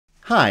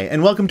Hi,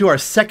 and welcome to our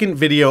second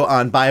video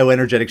on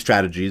bioenergetic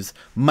strategies,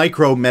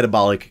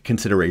 micrometabolic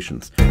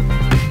considerations.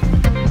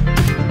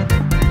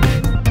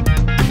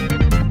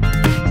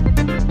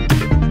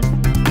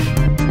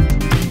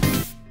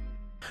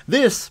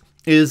 This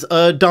is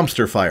a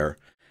dumpster fire,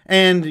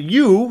 and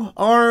you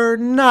are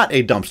not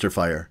a dumpster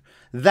fire.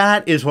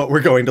 That is what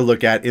we're going to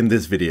look at in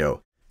this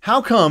video.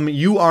 How come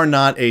you are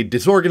not a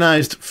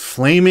disorganized,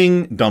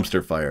 flaming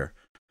dumpster fire?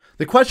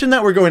 The question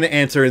that we're going to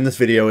answer in this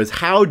video is,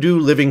 how do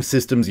living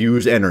systems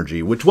use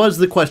energy? Which was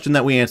the question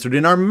that we answered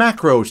in our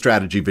macro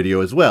strategy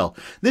video as well.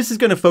 This is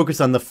going to focus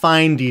on the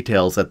fine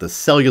details at the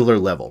cellular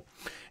level.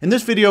 In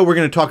this video, we're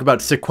going to talk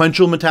about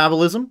sequential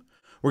metabolism.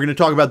 We're going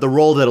to talk about the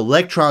role that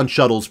electron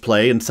shuttles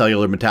play in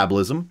cellular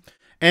metabolism.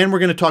 And we're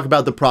going to talk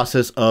about the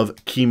process of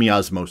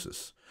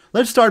chemiosmosis.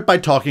 Let's start by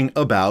talking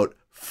about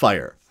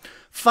fire.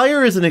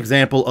 Fire is an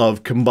example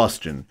of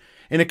combustion.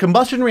 In a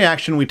combustion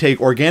reaction, we take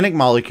organic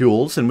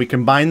molecules and we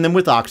combine them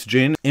with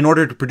oxygen in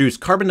order to produce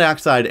carbon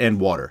dioxide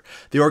and water.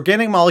 The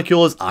organic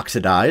molecule is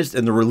oxidized,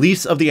 and the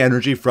release of the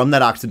energy from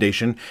that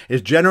oxidation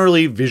is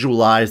generally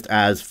visualized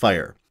as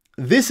fire.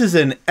 This is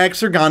an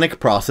exergonic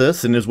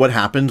process and is what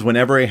happens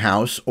whenever a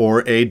house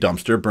or a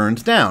dumpster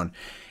burns down.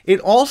 It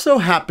also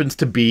happens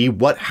to be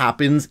what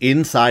happens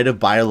inside of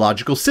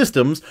biological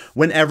systems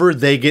whenever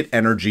they get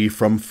energy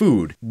from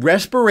food.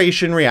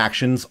 Respiration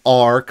reactions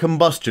are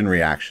combustion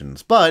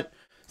reactions, but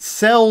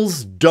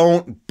cells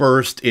don't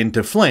burst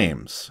into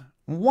flames.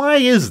 Why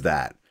is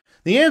that?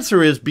 The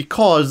answer is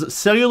because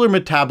cellular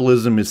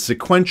metabolism is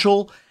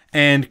sequential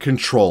and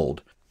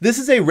controlled. This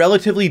is a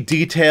relatively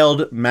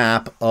detailed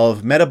map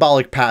of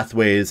metabolic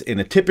pathways in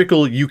a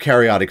typical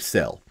eukaryotic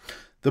cell.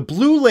 The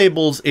blue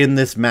labels in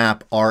this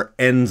map are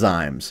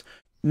enzymes.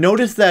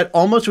 Notice that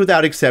almost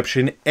without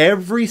exception,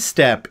 every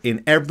step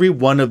in every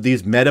one of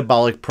these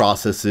metabolic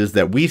processes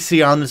that we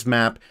see on this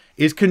map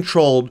is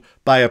controlled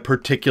by a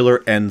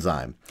particular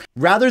enzyme.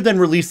 Rather than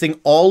releasing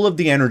all of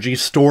the energy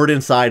stored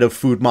inside of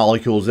food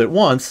molecules at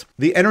once,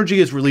 the energy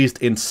is released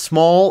in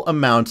small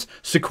amounts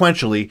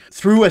sequentially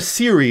through a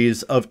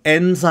series of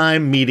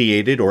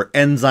enzyme-mediated or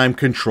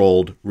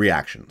enzyme-controlled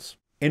reactions.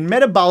 In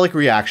metabolic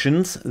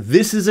reactions,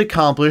 this is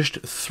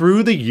accomplished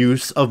through the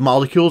use of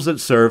molecules that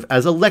serve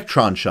as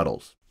electron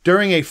shuttles.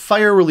 During a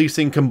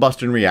fire-releasing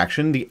combustion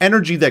reaction, the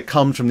energy that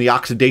comes from the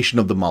oxidation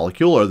of the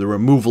molecule, or the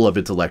removal of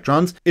its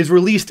electrons, is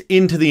released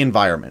into the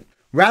environment.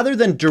 Rather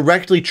than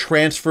directly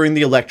transferring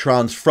the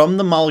electrons from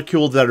the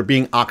molecules that are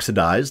being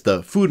oxidized,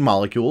 the food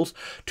molecules,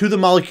 to the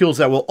molecules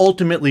that will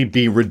ultimately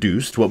be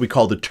reduced, what we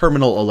call the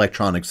terminal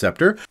electron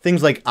acceptor,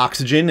 things like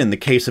oxygen in the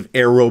case of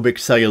aerobic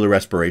cellular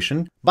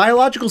respiration,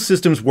 biological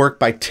systems work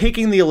by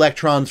taking the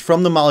electrons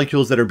from the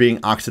molecules that are being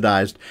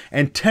oxidized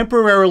and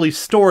temporarily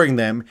storing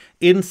them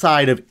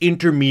inside of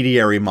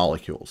intermediary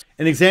molecules.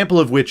 An example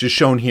of which is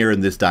shown here in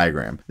this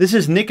diagram. This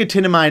is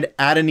nicotinamide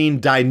adenine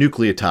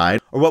dinucleotide,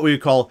 or what we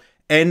would call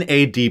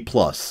NAD+.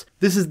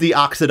 This is the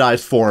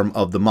oxidized form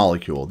of the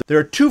molecule. There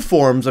are two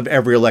forms of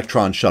every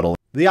electron shuttle.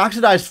 The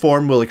oxidized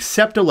form will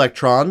accept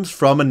electrons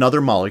from another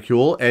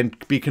molecule and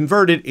be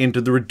converted into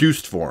the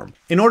reduced form.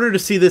 In order to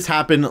see this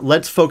happen,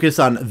 let's focus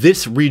on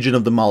this region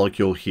of the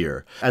molecule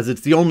here, as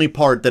it's the only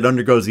part that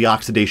undergoes the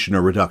oxidation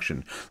or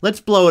reduction. Let's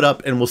blow it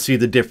up and we'll see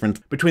the difference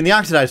between the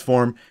oxidized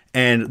form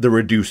and the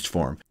reduced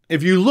form.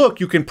 If you look,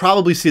 you can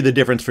probably see the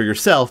difference for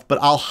yourself, but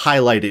I'll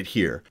highlight it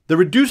here. The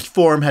reduced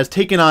form has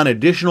taken on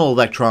additional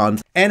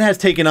electrons and has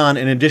taken on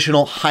an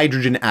additional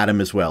hydrogen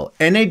atom as well.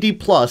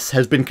 NAD+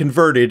 has been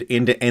converted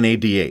into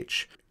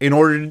NADH. In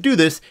order to do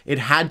this, it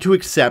had to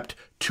accept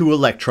 2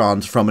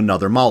 electrons from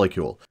another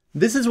molecule.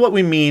 This is what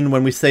we mean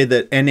when we say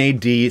that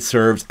NAD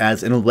serves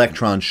as an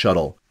electron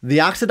shuttle. The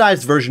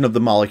oxidized version of the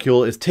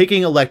molecule is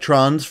taking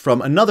electrons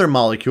from another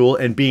molecule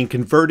and being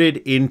converted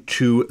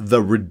into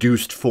the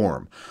reduced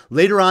form.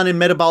 Later on in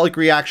metabolic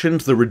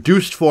reactions, the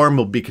reduced form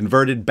will be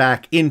converted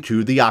back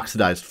into the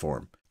oxidized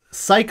form.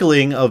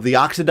 Cycling of the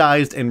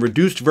oxidized and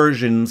reduced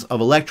versions of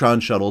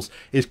electron shuttles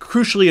is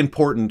crucially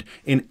important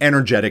in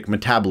energetic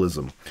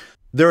metabolism.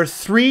 There are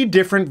 3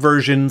 different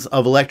versions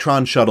of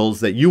electron shuttles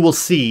that you will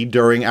see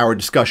during our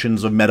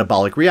discussions of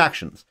metabolic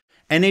reactions.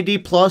 NAD+,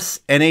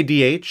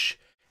 NADH,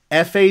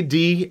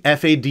 FAD,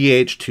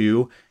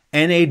 FADH2,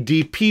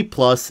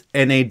 NADP+,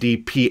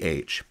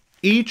 NADPH.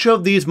 Each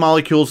of these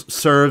molecules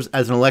serves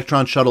as an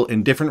electron shuttle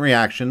in different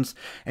reactions,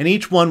 and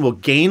each one will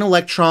gain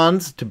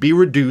electrons to be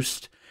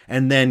reduced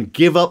and then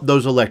give up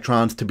those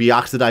electrons to be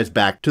oxidized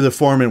back to the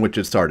form in which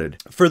it started.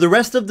 For the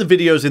rest of the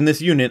videos in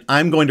this unit,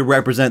 I'm going to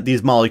represent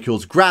these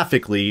molecules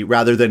graphically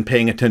rather than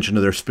paying attention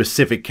to their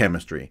specific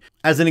chemistry.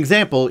 As an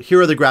example, here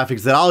are the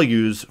graphics that I'll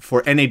use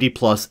for NAD+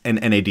 and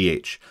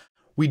NADH.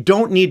 We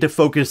don't need to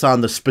focus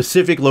on the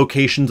specific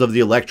locations of the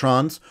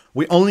electrons.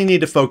 We only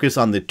need to focus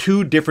on the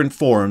 2 different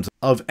forms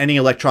of any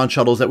electron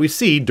shuttles that we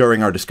see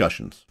during our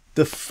discussions.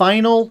 The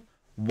final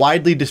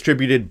widely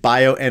distributed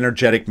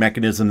bioenergetic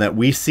mechanism that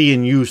we see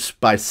in use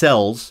by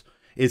cells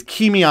is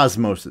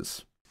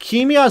chemiosmosis.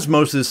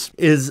 Chemiosmosis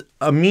is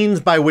a means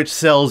by which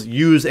cells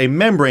use a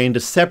membrane to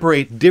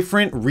separate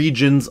different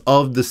regions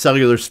of the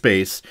cellular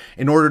space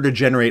in order to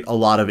generate a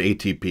lot of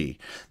ATP.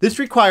 This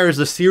requires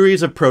a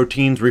series of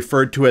proteins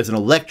referred to as an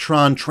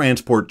electron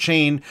transport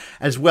chain,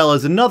 as well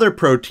as another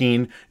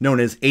protein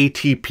known as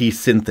ATP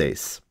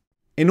synthase.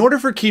 In order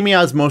for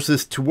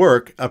chemiosmosis to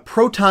work, a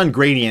proton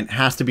gradient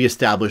has to be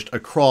established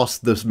across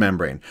this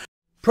membrane.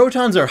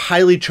 Protons are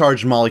highly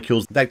charged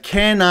molecules that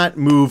cannot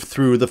move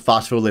through the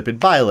phospholipid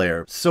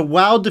bilayer. So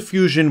while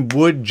diffusion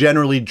would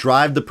generally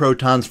drive the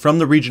protons from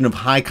the region of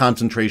high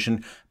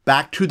concentration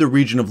back to the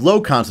region of low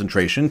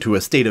concentration to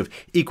a state of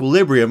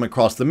equilibrium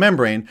across the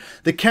membrane,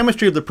 the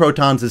chemistry of the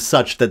protons is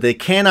such that they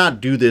cannot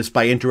do this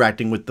by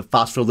interacting with the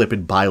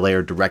phospholipid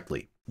bilayer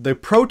directly. The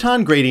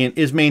proton gradient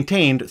is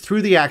maintained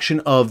through the action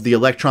of the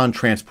electron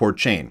transport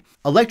chain.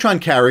 Electron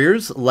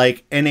carriers,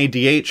 like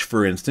NADH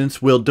for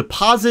instance, will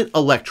deposit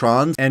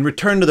electrons and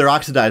return to their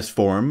oxidized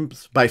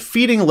forms by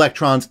feeding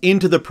electrons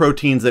into the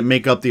proteins that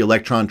make up the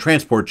electron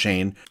transport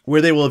chain,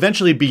 where they will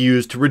eventually be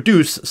used to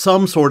reduce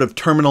some sort of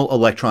terminal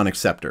electron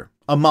acceptor,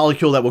 a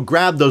molecule that will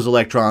grab those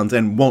electrons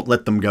and won't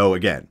let them go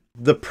again.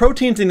 The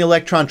proteins in the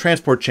electron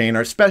transport chain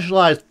are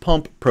specialized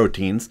pump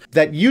proteins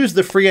that use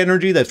the free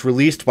energy that's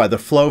released by the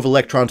flow of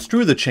electrons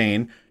through the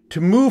chain to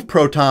move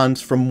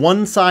protons from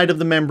one side of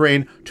the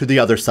membrane to the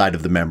other side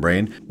of the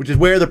membrane, which is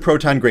where the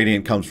proton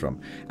gradient comes from.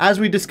 As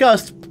we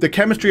discussed, the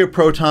chemistry of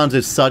protons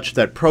is such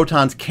that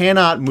protons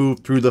cannot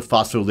move through the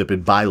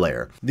phospholipid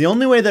bilayer. The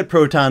only way that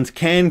protons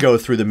can go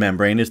through the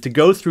membrane is to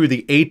go through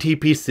the ATP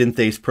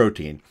synthase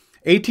protein.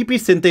 ATP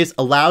synthase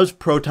allows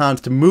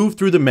protons to move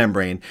through the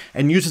membrane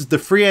and uses the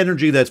free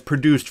energy that's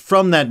produced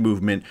from that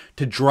movement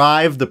to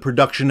drive the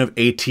production of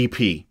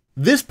ATP.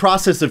 This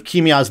process of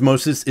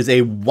chemiosmosis is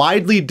a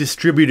widely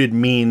distributed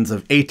means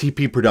of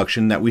ATP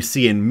production that we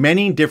see in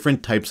many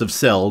different types of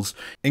cells,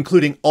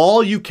 including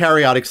all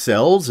eukaryotic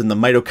cells in the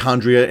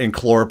mitochondria and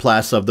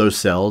chloroplasts of those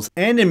cells,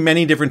 and in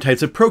many different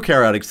types of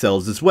prokaryotic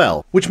cells as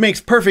well, which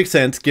makes perfect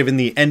sense given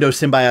the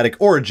endosymbiotic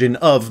origin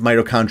of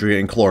mitochondria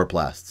and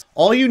chloroplasts.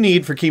 All you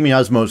need for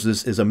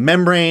chemiosmosis is a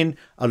membrane,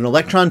 an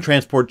electron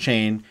transport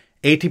chain,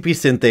 ATP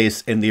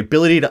synthase, and the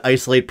ability to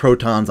isolate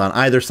protons on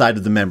either side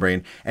of the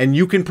membrane, and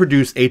you can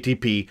produce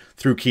ATP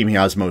through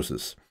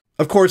chemiosmosis.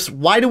 Of course,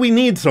 why do we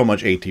need so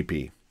much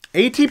ATP?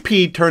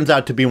 ATP turns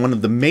out to be one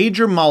of the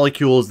major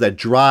molecules that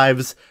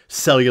drives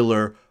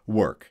cellular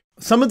work.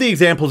 Some of the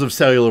examples of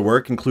cellular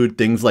work include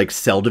things like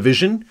cell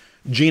division,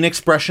 gene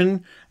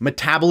expression,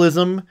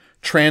 metabolism,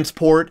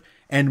 transport,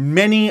 and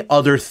many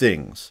other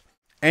things.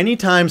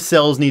 Anytime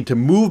cells need to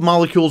move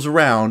molecules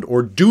around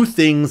or do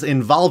things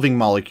involving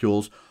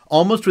molecules,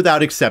 almost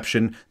without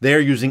exception, they are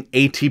using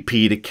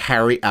ATP to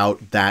carry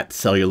out that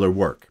cellular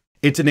work.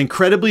 It's an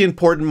incredibly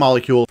important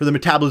molecule for the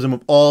metabolism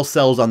of all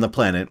cells on the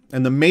planet,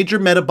 and the major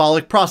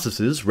metabolic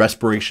processes,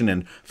 respiration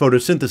and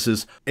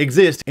photosynthesis,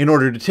 exist in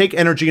order to take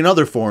energy in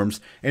other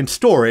forms and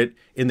store it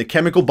in the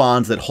chemical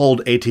bonds that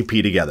hold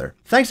ATP together.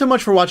 Thanks so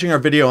much for watching our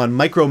video on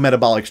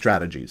micrometabolic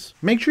strategies.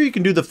 Make sure you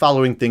can do the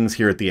following things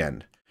here at the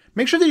end.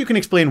 Make sure that you can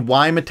explain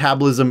why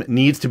metabolism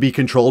needs to be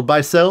controlled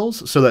by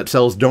cells so that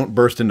cells don't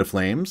burst into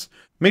flames.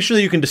 Make sure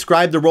that you can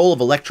describe the role of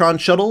electron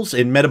shuttles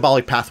in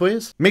metabolic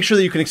pathways. Make sure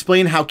that you can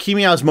explain how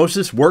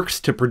chemiosmosis works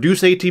to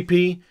produce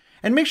ATP.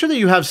 And make sure that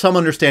you have some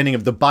understanding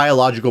of the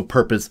biological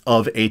purpose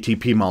of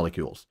ATP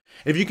molecules.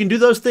 If you can do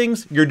those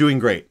things, you're doing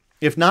great.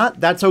 If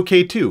not, that's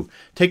okay too.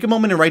 Take a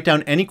moment and write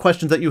down any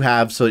questions that you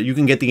have so that you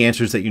can get the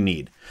answers that you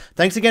need.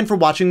 Thanks again for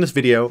watching this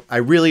video. I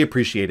really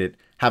appreciate it.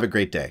 Have a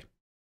great day.